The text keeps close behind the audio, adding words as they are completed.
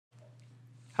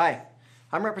Hi,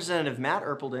 I'm Representative Matt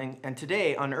Erpelding, and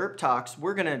today on Erp Talks,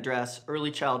 we're going to address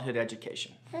early childhood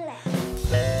education.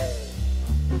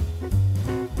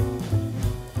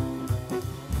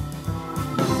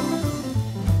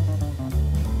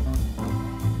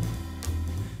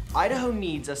 Idaho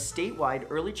needs a statewide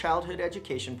early childhood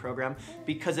education program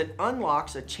because it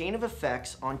unlocks a chain of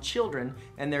effects on children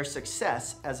and their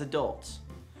success as adults.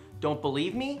 Don't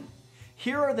believe me?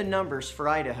 Here are the numbers for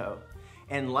Idaho,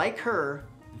 and like her,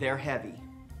 they're heavy.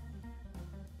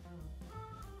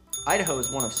 Idaho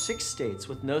is one of 6 states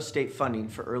with no state funding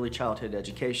for early childhood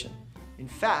education. In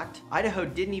fact, Idaho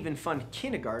didn't even fund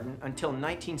kindergarten until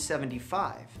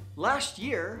 1975. Last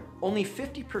year, only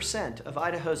 50% of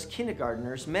Idaho's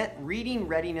kindergartners met reading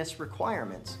readiness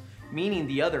requirements, meaning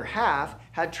the other half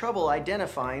had trouble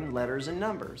identifying letters and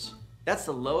numbers. That's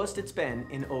the lowest it's been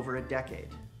in over a decade.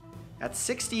 At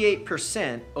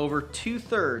 68%, over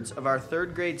 2/3 of our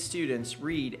 3rd grade students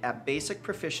read at basic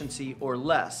proficiency or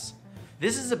less.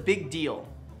 This is a big deal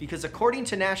because according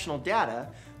to national data,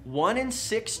 1 in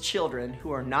 6 children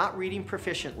who are not reading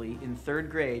proficiently in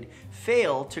 3rd grade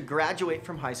fail to graduate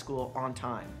from high school on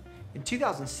time. In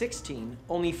 2016,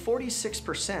 only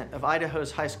 46% of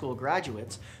Idaho's high school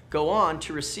graduates go on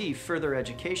to receive further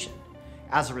education.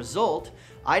 As a result,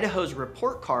 Idaho's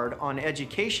report card on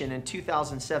education in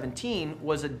 2017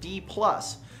 was a D+,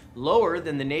 lower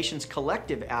than the nation's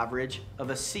collective average of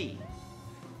a C.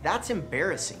 That's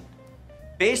embarrassing.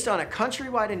 Based on a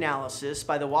countrywide analysis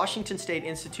by the Washington State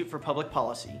Institute for Public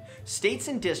Policy, states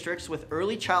and districts with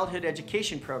early childhood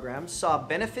education programs saw a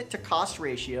benefit to cost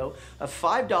ratio of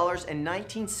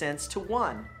 $5.19 to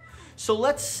 1. So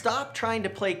let's stop trying to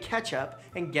play catch up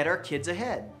and get our kids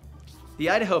ahead. The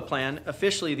Idaho Plan,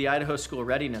 officially the Idaho School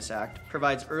Readiness Act,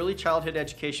 provides early childhood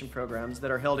education programs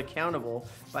that are held accountable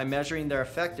by measuring their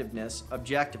effectiveness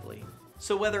objectively.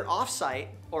 So whether off-site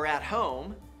or at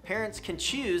home, parents can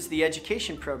choose the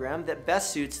education program that best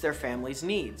suits their family's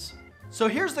needs. So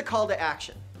here's the call to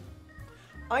action.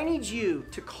 I need you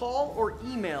to call or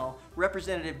email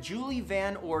Representative Julie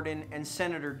Van Orden and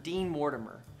Senator Dean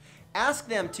Mortimer. Ask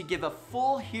them to give a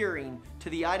full hearing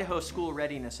to the Idaho School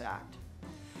Readiness Act.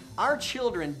 Our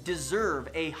children deserve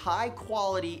a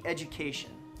high-quality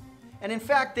education. And in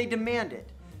fact, they demand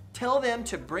it. Tell them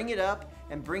to bring it up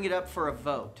and bring it up for a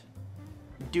vote.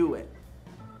 Do it.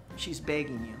 She's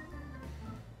begging you.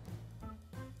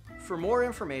 For more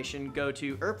information, go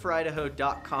to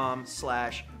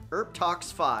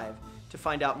erpforidaho.com/erptalks5 to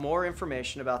find out more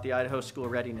information about the Idaho School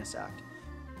Readiness Act.